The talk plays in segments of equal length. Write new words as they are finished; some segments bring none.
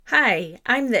Hi,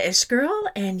 I'm the Ish Girl,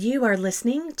 and you are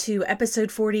listening to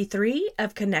episode 43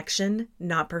 of Connection,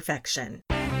 Not Perfection.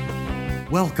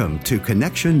 Welcome to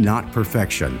Connection, Not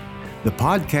Perfection, the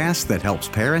podcast that helps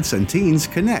parents and teens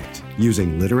connect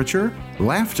using literature,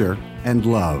 laughter, and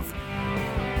love.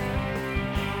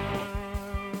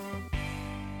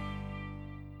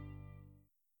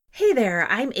 Hey there,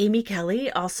 I'm Amy Kelly,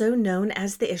 also known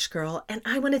as the Ish Girl, and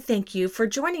I want to thank you for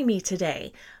joining me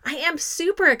today. I am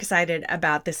super excited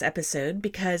about this episode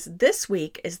because this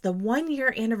week is the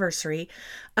 1-year anniversary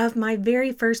of my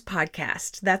very first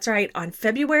podcast. That's right, on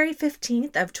February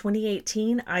 15th of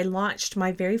 2018, I launched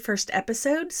my very first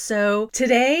episode. So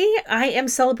today I am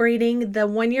celebrating the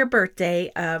 1-year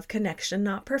birthday of Connection,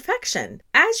 Not Perfection.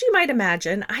 As you might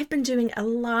imagine, I've been doing a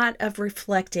lot of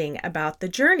reflecting about the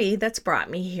journey that's brought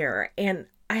me here. And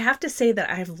I have to say that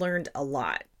I've learned a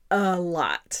lot.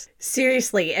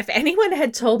 Seriously, if anyone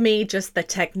had told me just the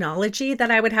technology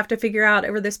that I would have to figure out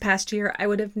over this past year, I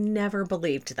would have never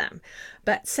believed them.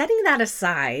 But setting that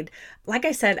aside, like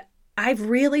I said, I've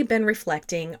really been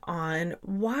reflecting on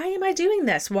why am I doing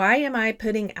this? Why am I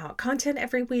putting out content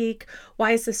every week?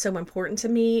 Why is this so important to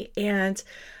me? And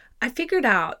I figured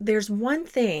out there's one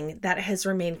thing that has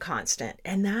remained constant,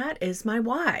 and that is my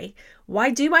why.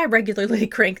 Why do I regularly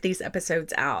crank these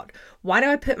episodes out? Why do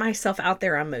I put myself out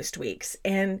there on most weeks?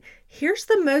 And here's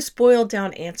the most boiled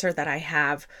down answer that I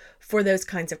have for those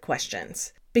kinds of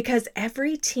questions. Because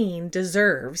every teen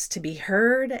deserves to be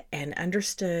heard and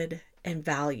understood and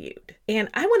valued. And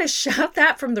I want to shout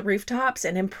that from the rooftops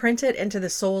and imprint it into the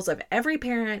souls of every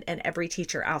parent and every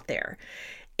teacher out there.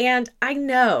 And I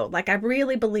know, I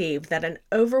really believe that an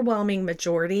overwhelming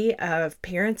majority of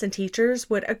parents and teachers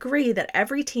would agree that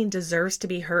every teen deserves to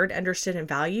be heard, understood, and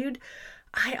valued.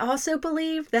 I also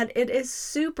believe that it is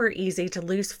super easy to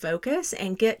lose focus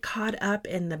and get caught up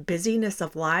in the busyness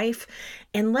of life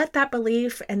and let that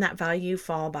belief and that value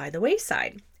fall by the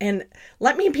wayside. And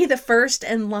let me be the first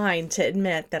in line to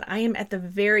admit that I am at the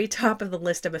very top of the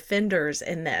list of offenders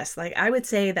in this. I would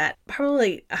say that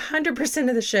probably 100%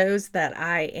 of the shows that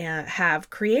I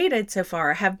have created so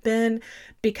far have been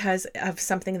because of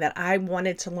something that I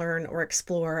wanted to learn or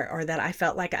explore, or that I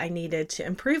felt like I needed to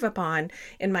improve upon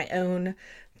in my own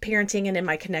parenting and in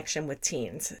my connection with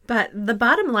teens. But the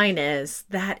bottom line is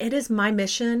that it is my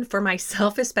mission, for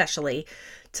myself especially,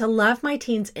 to love my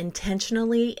teens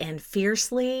intentionally and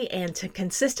fiercely, and to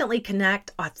consistently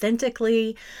connect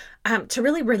authentically, to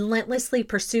really relentlessly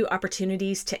pursue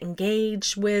opportunities to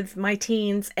engage with my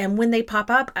teens. And when they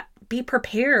pop up, be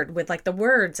prepared with the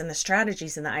words and the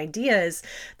strategies and the ideas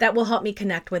that will help me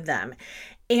connect with them.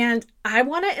 And I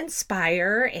want to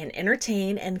inspire and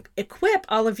entertain and equip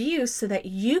all of you so that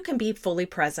you can be fully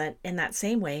present in that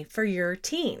same way for your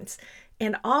teens.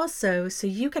 And also so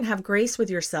you can have grace with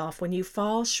yourself when you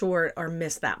fall short or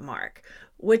miss that mark,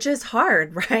 which is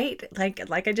hard, right?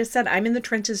 Like I just said, I'm in the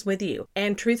trenches with you.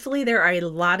 And truthfully, there are a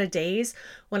lot of days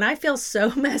when I feel so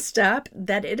messed up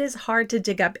that it is hard to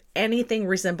dig up anything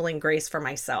resembling grace for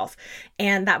myself.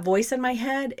 And that voice in my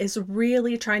head is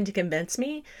really trying to convince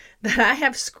me that I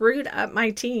have screwed up my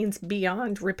teens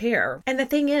beyond repair. And the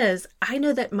thing is, I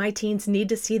know that my teens need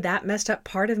to see that messed up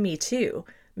part of me too.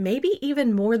 Maybe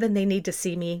even more than they need to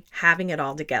see me having it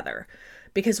all together.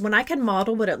 Because when I can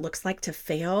model what it looks like to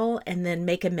fail and then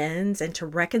make amends and to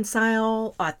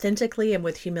reconcile authentically and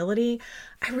with humility,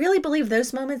 I really believe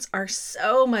those moments are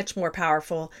so much more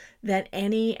powerful than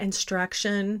any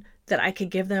instruction that I could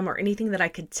give them or anything that I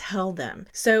could tell them.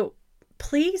 So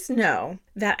please know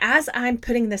that as I'm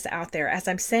putting this out there, as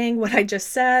I'm saying what I just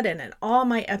said, and in all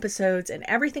my episodes and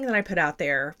everything that I put out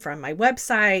there, from my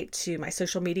website to my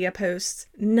social media posts,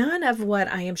 none of what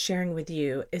I am sharing with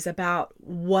you is about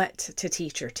what to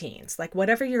teach your teens.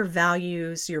 Whatever your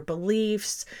values, your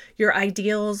beliefs, your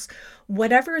ideals,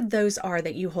 whatever those are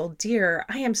that you hold dear,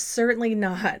 I am certainly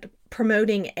not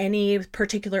promoting any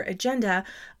particular agenda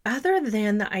other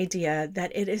than the idea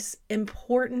that it is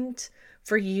important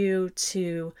for you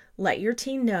to let your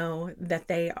teen know that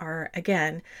they are,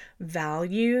 again,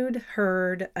 valued,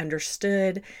 heard,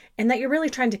 understood, and that you're really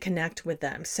trying to connect with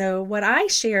them. So what I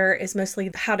share is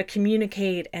mostly how to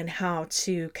communicate and how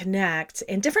to connect,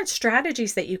 and different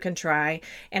strategies that you can try.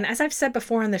 And as I've said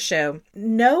before on the show,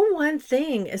 no one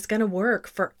thing is going to work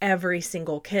for every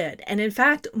single kid. And in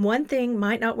fact, one thing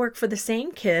might not work for the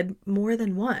same kid more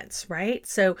than once, right?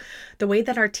 So the way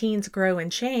that our teens grow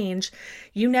and change,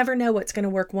 you never know what's going to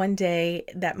work one day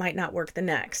that might not work the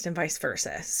next, and vice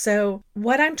versa. So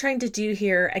what I'm trying to do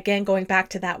here, again, going back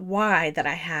to that why that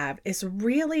I have, is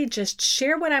really just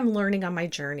share what I'm learning on my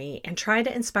journey and try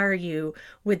to inspire you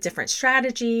with different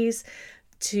strategies,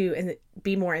 to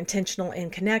be more intentional in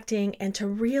connecting, and to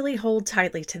really hold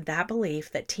tightly to that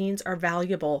belief that teens are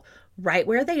valuable right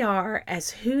where they are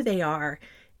as who they are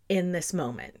in this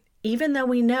moment. Even though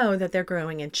we know that they're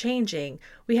growing and changing,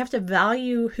 we have to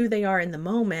value who they are in the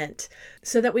moment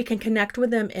so that we can connect with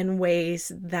them in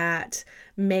ways that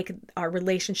make our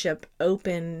relationship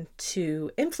open to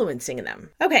influencing them.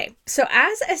 Okay, so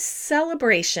as a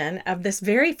celebration of this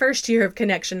very first year of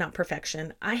Connection Not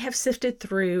Perfection, I have sifted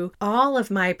through all of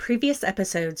my previous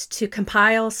episodes to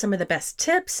compile some of the best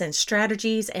tips and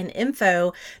strategies and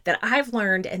info that I've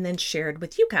learned and then shared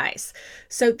with you guys.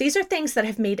 So these are things that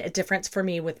have made a difference for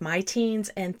me with my teens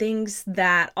and things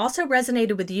that also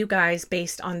resonated with you guys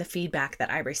based on the feedback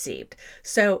that I received.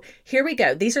 So here we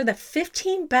go. These are the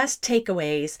 15 best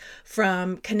takeaways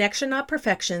from Connection Not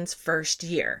Perfection's first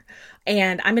year.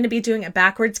 And I'm going to be doing a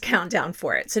backwards countdown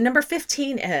for it. So number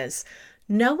 15 is,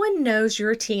 no one knows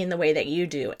your teen the way that you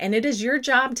do, and it is your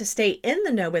job to stay in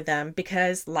the know with them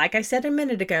because, like I said a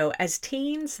minute ago, as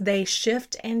teens, they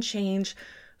shift and change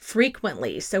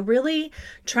frequently. So really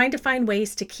trying to find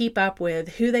ways to keep up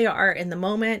with who they are in the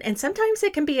moment. And sometimes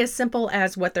it can be as simple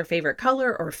as what their favorite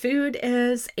color or food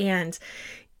is. And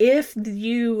if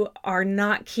you are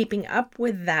not keeping up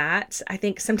with that, I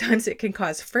think sometimes it can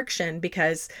cause friction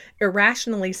because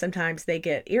irrationally, sometimes they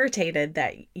get irritated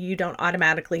that you don't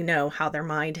automatically know how their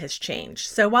mind has changed.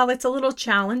 So while it's a little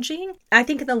challenging, I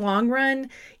think in the long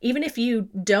run, even if you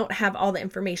don't have all the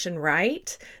information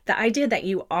right, the idea that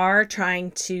you are trying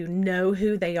to know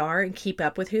who they are and keep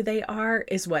up with who they are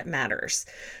is what matters.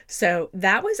 So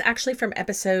that was actually from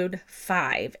episode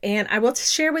 5. And I will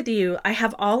share with you, I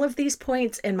have all of these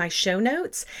points in my show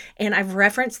notes, and I've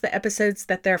referenced the episodes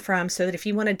that they're from so that if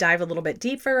you want to dive a little bit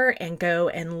deeper and go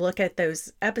and look at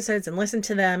those episodes and listen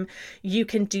to them, you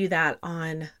can do that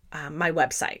on my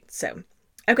website. So,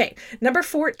 okay, number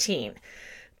 14.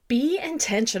 Be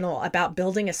intentional about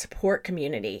building a support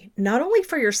community, not only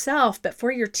for yourself, but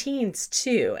for your teens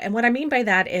too. And what I mean by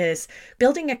that is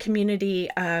building a community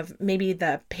of maybe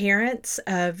the parents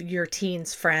of your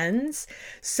teens' friends,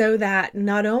 so that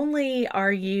not only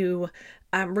are you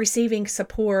receiving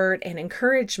support and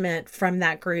encouragement from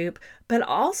that group, but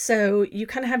also you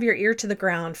kind of have your ear to the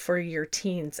ground for your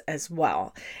teens as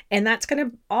well. And that's going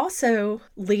to also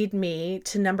lead me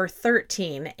to number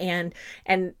 13, and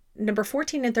number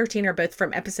 14 and 13 are both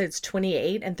from episodes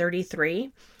 28 and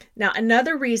 33. Now,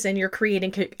 another reason you're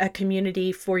creating a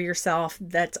community for yourself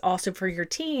that's also for your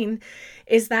teen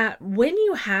is that when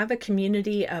you have a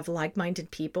community of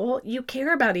like-minded people, you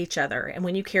care about each other. And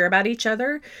when you care about each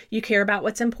other, you care about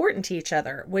what's important to each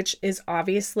other, which is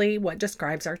obviously what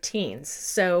describes our teens.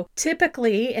 So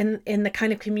typically in the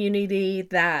kind of community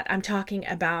that I'm talking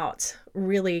about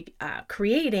really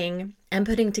creating and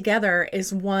putting together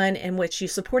is one in which you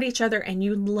support each other and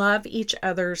you love each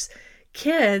other's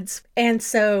kids. And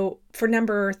so for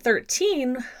number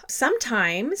 13,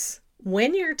 sometimes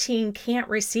when your teen can't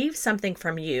receive something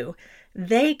from you,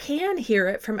 they can hear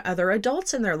it from other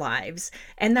adults in their lives.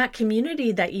 And that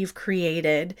community that you've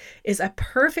created is a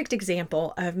perfect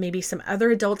example of maybe some other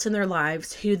adults in their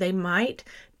lives who they might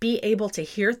be able to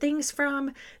hear things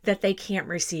from that they can't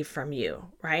receive from you,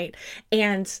 right?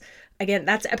 And again,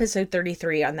 that's episode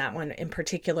 33 on that one in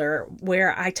particular,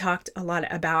 where I talked a lot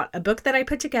about a book that I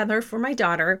put together for my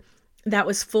daughter that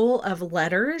was full of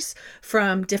letters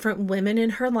from different women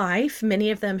in her life,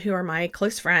 many of them who are my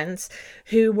close friends,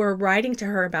 who were writing to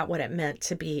her about what it meant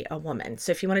to be a woman.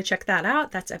 So if you want to check that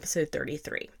out, that's episode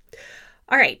 33.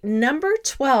 All right, number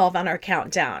 12 on our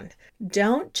countdown.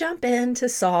 Don't jump in to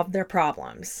solve their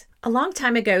problems. A long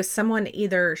time ago, someone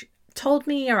either told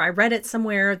me or I read it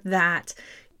somewhere that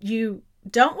you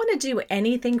don't want to do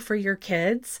anything for your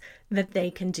kids that they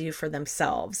can do for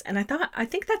themselves. And I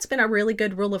think that's been a really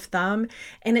good rule of thumb.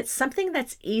 And it's something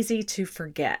that's easy to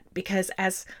forget because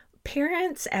as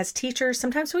parents, as teachers,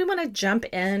 sometimes we want to jump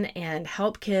in and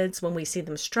help kids when we see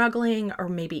them struggling or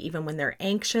maybe even when they're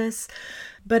anxious.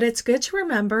 But it's good to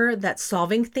remember that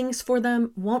solving things for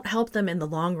them won't help them in the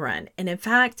long run. And in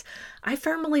fact, I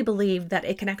firmly believe that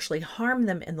it can actually harm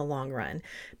them in the long run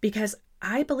because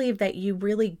I believe that you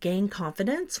really gain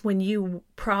confidence when you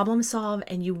problem solve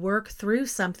and you work through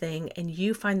something and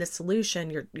you find the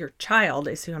solution. Your child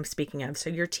is who I'm speaking of.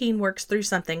 So your teen works through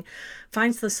something,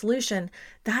 finds the solution.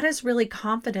 That is really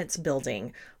confidence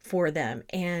building for them.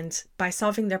 And by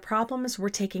solving their problems, we're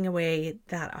taking away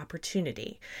that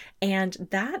opportunity. And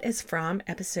that is from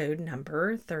episode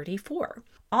number 34.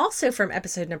 Also from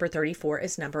episode number 34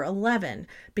 is number 11,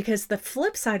 because the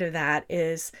flip side of that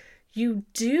is you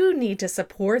do need to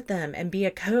support them and be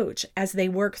a coach as they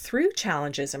work through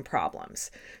challenges and problems.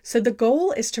 So the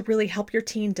goal is to really help your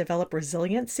teen develop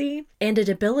resiliency and an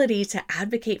ability to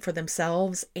advocate for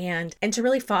themselves and to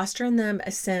really foster in them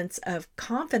a sense of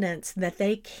confidence that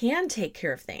they can take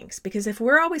care of things. Because if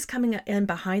we're always coming in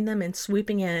behind them and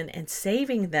swooping in and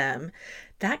saving them,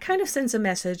 that kind of sends a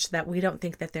message that we don't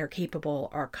think that they're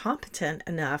capable or competent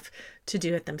enough to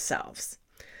do it themselves.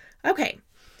 Okay.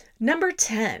 Number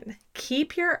 10,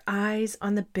 keep your eyes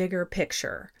on the bigger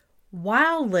picture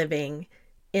while living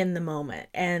in the moment.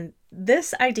 And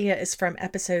this idea is from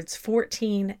episodes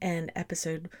 14 and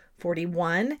episode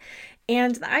 41.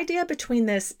 And the idea between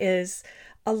this is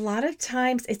a lot of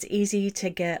times it's easy to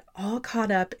get all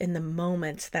caught up in the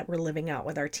moments that we're living out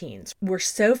with our teens. We're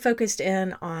so focused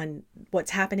in on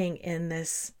what's happening in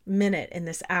this minute, in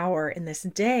this hour, in this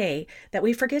day, that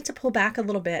we forget to pull back a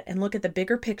little bit and look at the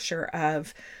bigger picture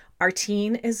of our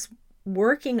teen is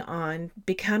working on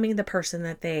becoming the person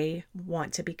that they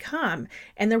want to become,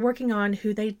 and they're working on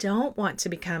who they don't want to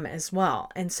become as well.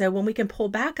 And so when we can pull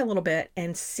back a little bit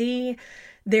and see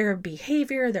their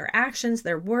behavior, their actions,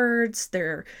 their words,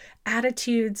 their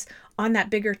attitudes on that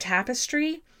bigger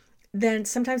tapestry, then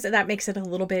sometimes that makes it a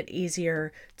little bit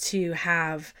easier to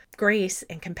have grace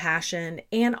and compassion,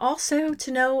 and also to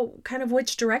know kind of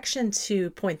which direction to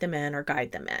point them in or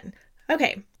guide them in.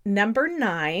 Okay. Number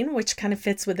 9, which kind of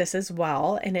fits with this as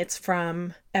well, and it's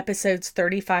from episodes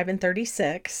 35 and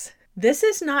 36. This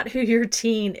is not who your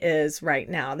teen is right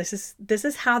now. This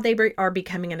is how they are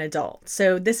becoming an adult.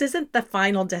 So this isn't the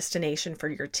final destination for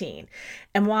your teen.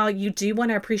 And while you do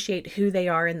want to appreciate who they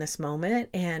are in this moment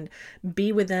and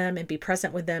be with them and be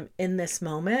present with them in this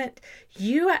moment,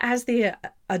 you as the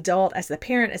adult, as the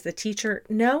parent, as the teacher,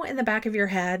 know in the back of your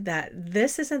head that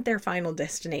this isn't their final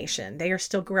destination. They are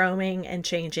still growing and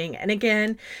changing. And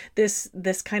again, this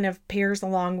kind of pairs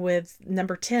along with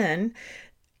number 10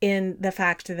 in the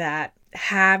fact that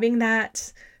having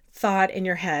that thought in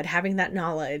your head, having that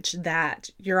knowledge that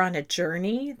you're on a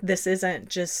journey, this isn't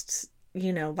just,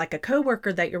 like a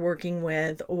coworker that you're working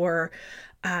with or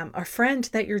a friend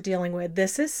that you're dealing with.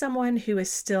 This is someone who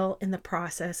is still in the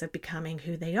process of becoming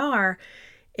who they are.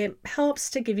 It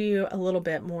helps to give you a little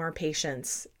bit more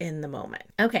patience in the moment.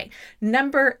 Okay,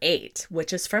 number 8,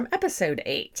 which is from episode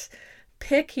 8.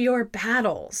 Pick your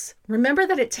battles. Remember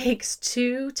that it takes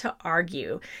 2 to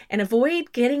argue, and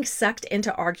avoid getting sucked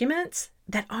into arguments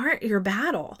that aren't your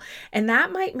battle. And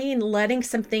that might mean letting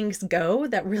some things go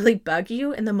that really bug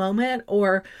you in the moment,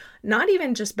 or not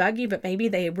even just bug you, but maybe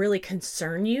they really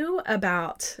concern you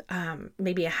about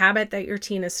maybe a habit that your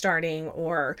teen is starting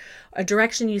or a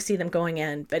direction you see them going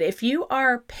in. But if you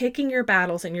are picking your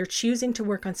battles and you're choosing to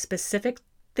work on specific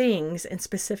things in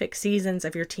specific seasons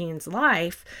of your teen's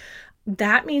life,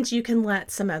 that means you can let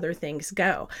some other things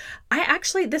go.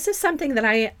 This is something that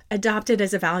I adopted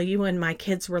as a value when my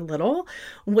kids were little,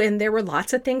 when there were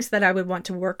lots of things that I would want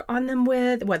to work on them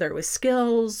with, whether it was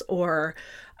skills or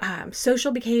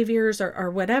social behaviors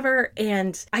or whatever.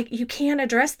 And you can't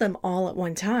address them all at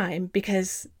one time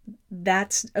because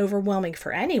that's overwhelming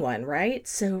for anyone, right?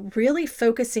 So really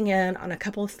focusing in on a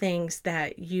couple of things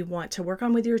that you want to work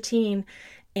on with your teen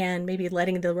and maybe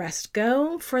letting the rest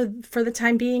go for the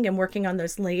time being and working on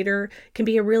those later can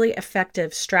be a really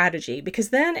effective strategy, because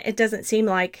then it doesn't seem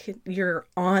like you're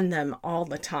on them all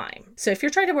the time. So if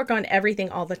you're trying to work on everything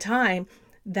all the time,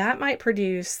 that might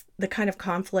produce the kind of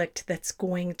conflict that's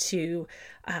going to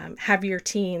have your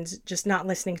teens just not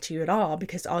listening to you at all,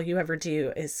 because all you ever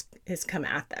do is come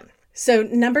at them. So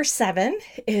number 7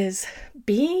 is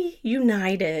be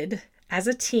united as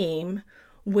a team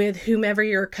with whomever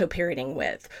you're co-parenting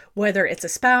with, whether it's a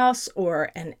spouse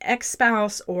or an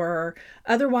ex-spouse or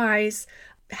otherwise.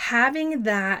 Having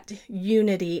that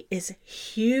unity is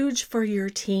huge for your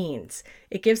teens.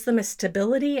 It gives them a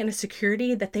stability and a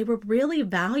security that they will really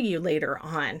value later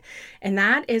on. And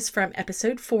that is from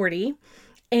episode 40.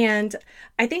 And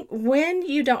I think when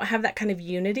you don't have that kind of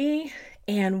unity,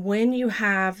 and when you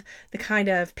have the kind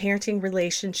of parenting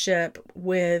relationship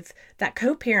with that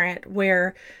co-parent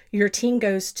where your teen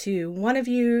goes to one of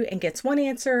you and gets one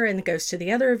answer and goes to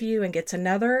the other of you and gets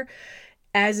another,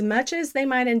 as much as they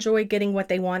might enjoy getting what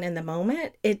they want in the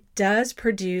moment, it does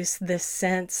produce this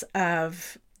sense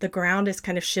of the ground is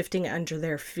kind of shifting under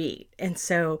their feet. And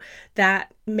so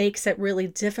that makes it really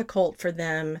difficult for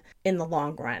them in the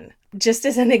long run. Just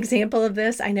as an example of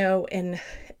this, I know in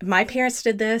My parents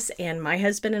did this, and my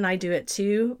husband and I do it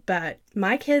too, but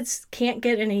my kids can't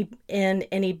get in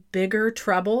any bigger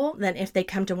trouble than if they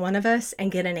come to one of us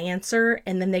and get an answer,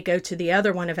 and then they go to the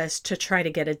other one of us to try to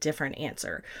get a different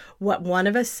answer. What one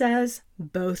of us says,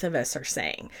 both of us are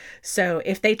saying. So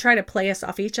if they try to play us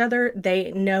off each other,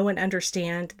 they know and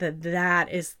understand that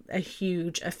that is a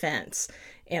huge offense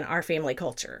in our family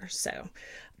culture. So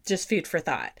just food for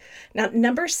thought. Now,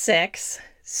 number 6,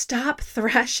 stop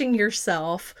thrashing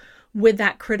yourself with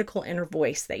that critical inner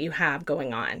voice that you have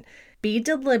going on. Be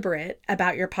deliberate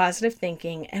about your positive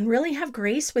thinking and really have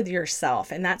grace with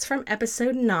yourself. And that's from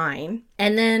episode 9.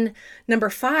 And then number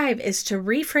 5 is to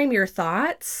reframe your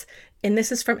thoughts. And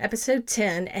this is from episode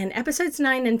 10. And episodes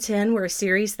 9 and 10 were a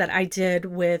series that I did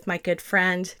with my good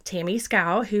friend, Tammy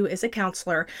Scow, who is a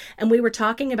counselor. And we were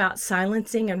talking about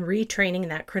silencing and retraining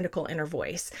that critical inner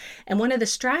voice. And one of the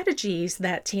strategies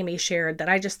that Tammy shared that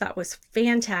I just thought was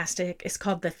fantastic is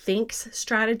called the THINKS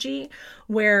strategy,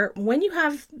 where when you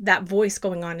have that voice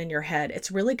going on in your head, it's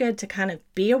really good to kind of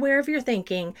be aware of your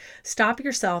thinking, stop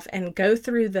yourself, and go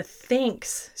through the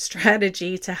THINKS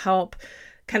strategy to help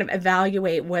kind of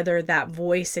evaluate whether that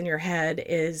voice in your head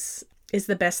is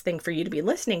the best thing for you to be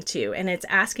listening to. And it's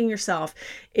asking yourself,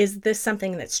 is this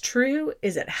something that's true?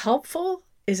 Is it helpful?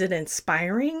 Is it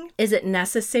inspiring? Is it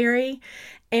necessary?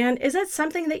 And is it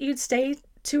something that you'd say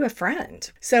to a friend?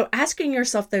 So asking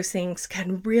yourself those things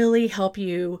can really help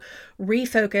you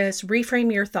refocus,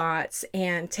 reframe your thoughts,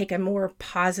 and take a more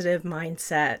positive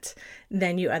mindset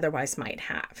than you otherwise might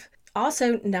have.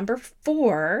 Also, number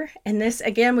 4, and this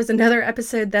again was another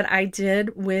episode that I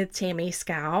did with Tammy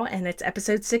Scow, and it's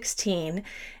episode 16,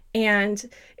 and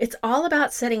it's all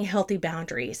about setting healthy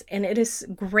boundaries. And it is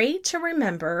great to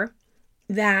remember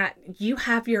that you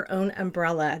have your own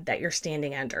umbrella that you're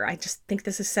standing under. I just think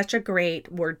this is such a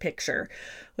great word picture,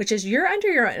 which is you're under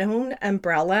your own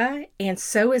umbrella, and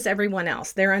so is everyone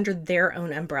else. They're under their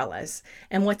own umbrellas.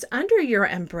 And what's under your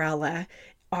umbrella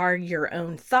are your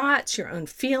own thoughts, your own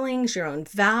feelings, your own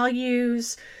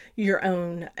values, your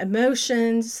own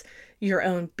emotions, your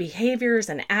own behaviors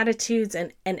and attitudes,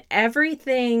 and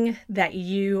everything that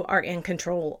you are in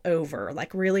control over,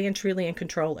 like really and truly in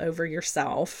control over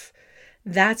yourself.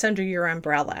 That's under your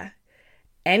umbrella.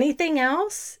 Anything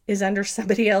else is under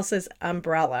somebody else's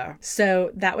umbrella.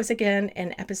 So that was again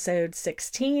in episode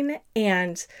 16.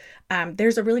 And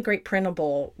there's a really great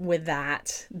printable with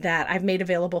that I've made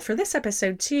available for this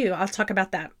episode too. I'll talk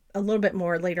about that a little bit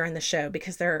more later in the show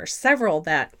because there are several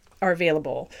that are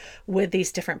available with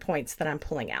these different points that I'm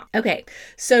pulling out. Okay,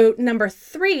 so number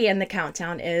 3 in the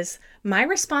countdown is my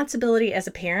responsibility as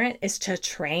a parent is to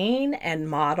train and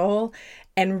model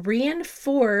and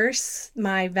reinforce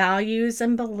my values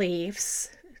and beliefs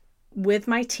with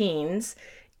my teens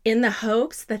in the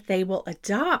hopes that they will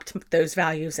adopt those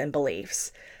values and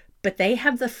beliefs. But they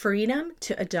have the freedom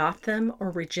to adopt them or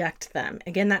reject them.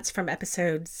 Again, that's from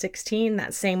episode 16,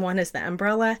 that same one as the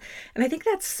umbrella. And I think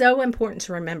that's so important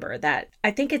to remember that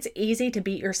I think it's easy to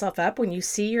beat yourself up when you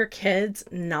see your kids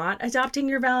not adopting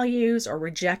your values or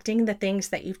rejecting the things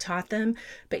that you've taught them.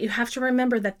 But you have to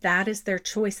remember that that is their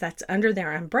choice. That's under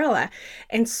their umbrella.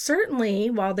 And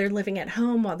certainly while they're living at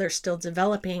home, while they're still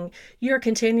developing, you're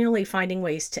continually finding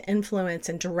ways to influence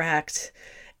and direct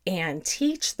and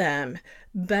teach them.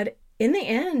 But in the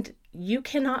end, you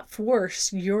cannot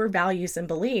force your values and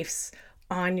beliefs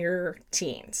on your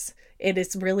teens. It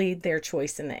is really their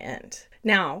choice in the end.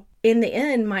 Now, in the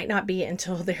end might not be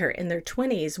until they're in their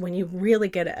 20s when you really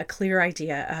get a clear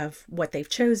idea of what they've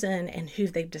chosen and who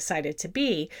they've decided to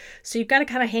be. So you've got to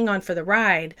kind of hang on for the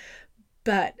ride,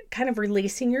 but kind of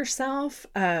releasing yourself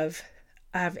of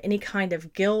any kind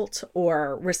of guilt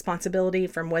or responsibility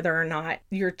from whether or not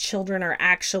your children are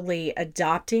actually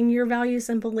adopting your values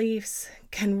and beliefs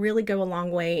can really go a long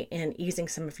way in easing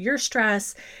some of your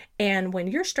stress. And when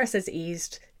your stress is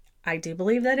eased, I do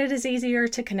believe that it is easier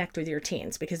to connect with your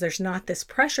teens because there's not this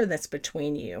pressure that's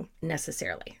between you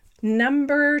necessarily.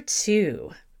 Number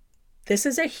 2, this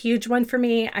is a huge one for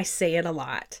me. I say it a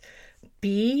lot.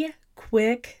 Be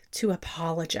quick to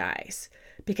apologize.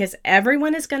 Because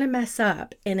everyone is going to mess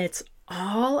up, and it's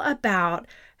all about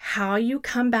how you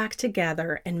come back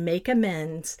together and make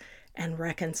amends and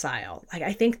reconcile. Like,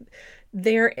 I think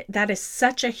that is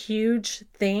such a huge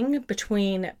thing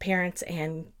between parents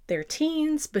and their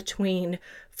teens, between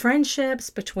friendships,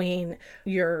 between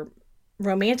your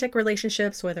romantic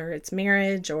relationships, whether it's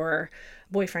marriage or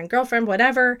boyfriend, girlfriend,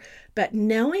 whatever. But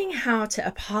knowing how to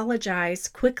apologize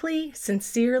quickly,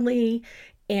 sincerely,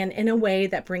 and in a way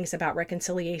that brings about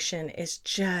reconciliation is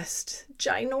just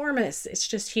ginormous. It's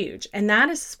just huge. And that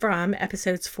is from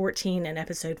episodes 14 and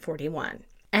episode 41.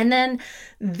 And then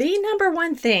the number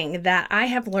one thing that I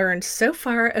have learned so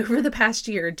far over the past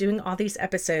year doing all these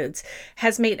episodes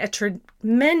has made a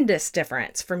tremendous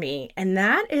difference for me. And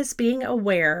that is being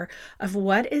aware of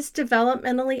what is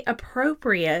developmentally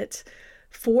appropriate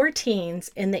for teens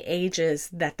in the ages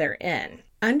that they're in.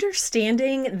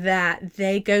 Understanding that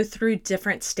they go through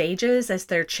different stages as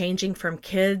they're changing from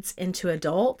kids into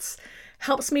adults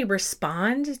helps me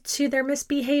respond to their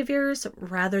misbehaviors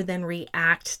rather than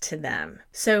react to them.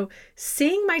 So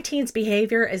seeing my teen's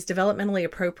behavior as developmentally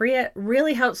appropriate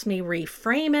really helps me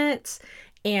reframe it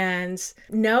and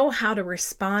know how to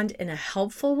respond in a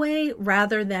helpful way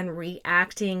rather than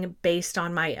reacting based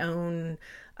on my own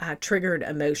triggered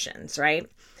emotions, right?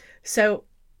 So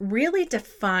really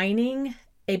defining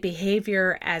a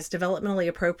behavior as developmentally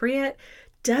appropriate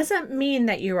doesn't mean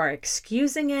that you are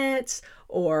excusing it,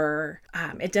 or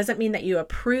it doesn't mean that you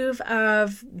approve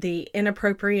of the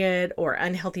inappropriate or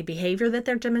unhealthy behavior that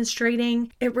they're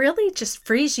demonstrating. It really just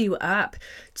frees you up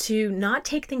to not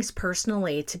take things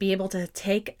personally, to be able to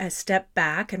take a step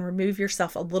back and remove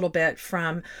yourself a little bit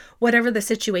from whatever the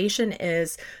situation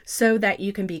is so that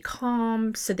you can be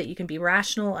calm, so that you can be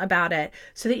rational about it,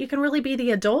 so that you can really be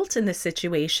the adult in this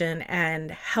situation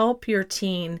and help your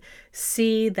teen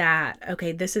see that,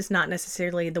 okay, this is not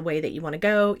necessarily the way that you want to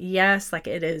go. Yes, like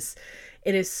it is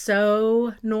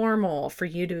so normal for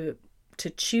you to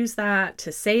choose that,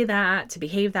 to say that, to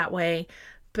behave that way,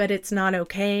 but it's not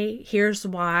okay. Here's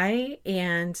why,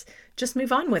 and just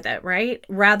move on with it, right?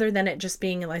 Rather than it just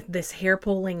being like this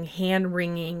hair-pulling,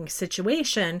 hand-wringing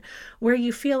situation where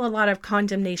you feel a lot of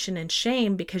condemnation and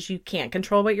shame because you can't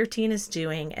control what your teen is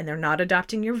doing and they're not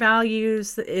adopting your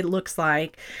values, it looks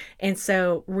like. And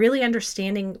so really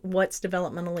understanding what's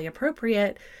developmentally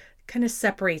appropriate kind of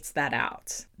separates that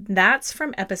out. That's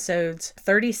from episodes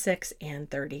 36 and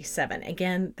 37.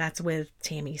 Again, that's with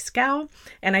Tammy Scow.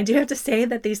 And I do have to say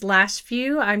that these last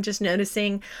few, I'm just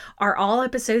noticing, are all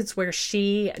episodes where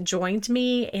she joined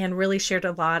me and really shared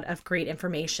a lot of great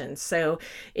information. So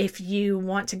if you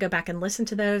want to go back and listen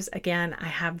to those, again, I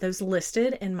have those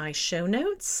listed in my show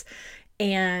notes.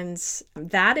 And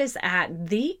that is at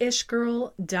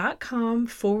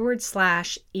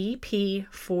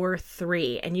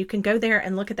theishgirl.com/EP43. And you can go there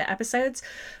and look at the episodes.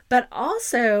 But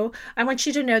also, I want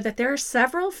you to know that there are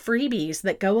several freebies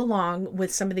that go along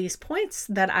with some of these points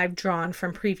that I've drawn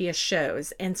from previous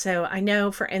shows. And so I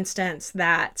know, for instance,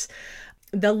 that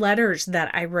the letters that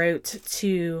I wrote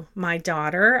to my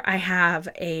daughter, I have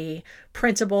a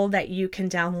printable that you can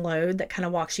download that kind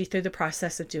of walks you through the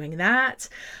process of doing that.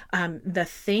 The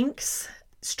Thinks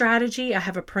strategy, I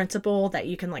have a printable that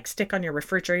you can like stick on your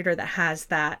refrigerator that has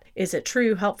that, is it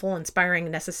true, helpful, inspiring,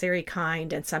 necessary,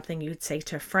 kind, and something you'd say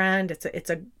to a friend. It's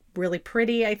a really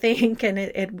pretty, I think, and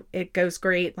it goes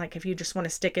great like if you just want to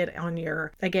stick it on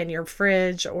your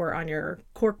fridge or on your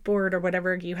cork board or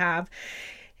whatever you have.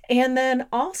 And then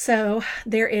also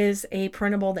there is a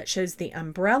printable that shows the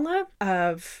umbrella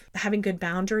of having good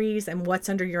boundaries and what's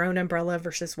under your own umbrella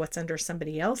versus what's under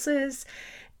somebody else's.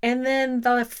 And then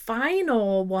the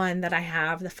final one that I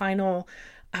have, the final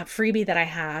freebie that I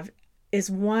have, is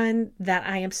one that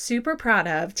I am super proud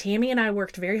of. Tammy and I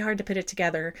worked very hard to put it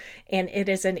together, and it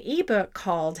is an ebook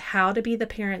called How to Be the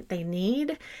Parent They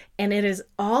Need. And it is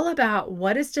all about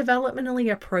what is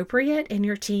developmentally appropriate in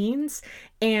your teens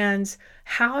and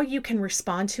how you can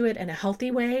respond to it in a healthy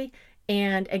way,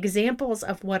 and examples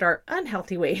of what are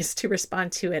unhealthy ways to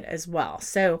respond to it as well.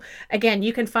 So again,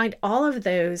 you can find all of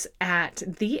those at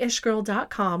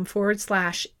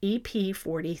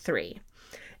theishgirl.com/EP43.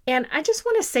 And I just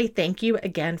want to say thank you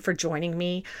again for joining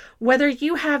me. Whether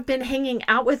you have been hanging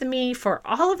out with me for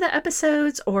all of the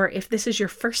episodes or if this is your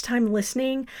first time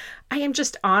listening, I am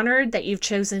just honored that you've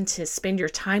chosen to spend your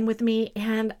time with me.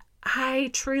 And I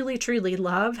truly, truly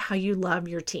love how you love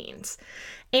your teens.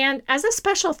 And as a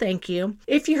special thank you,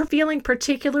 if you're feeling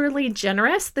particularly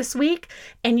generous this week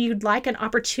and you'd like an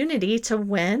opportunity to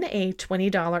win a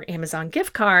 $20 Amazon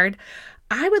gift card,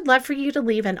 I would love for you to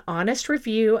leave an honest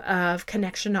review of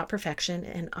Connection Not Perfection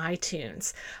in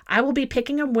iTunes. I will be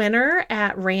picking a winner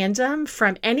at random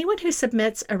from anyone who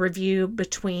submits a review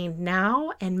between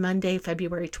now and Monday,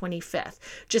 February 25th.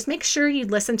 Just make sure you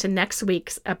listen to next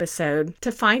week's episode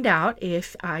to find out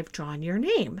if I've drawn your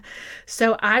name.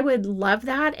 So I would love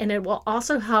that, and it will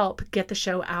also help get the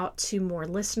show out to more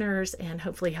listeners and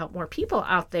hopefully help more people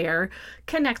out there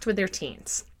connect with their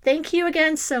teens. Thank you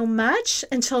again so much.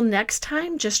 Until next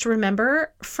time, just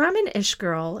remember, from an Ish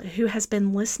girl who has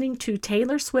been listening to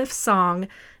Taylor Swift's song,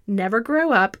 Never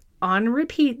Grow Up, on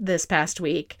repeat this past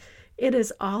week, it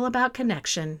is all about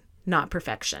connection, not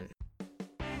perfection.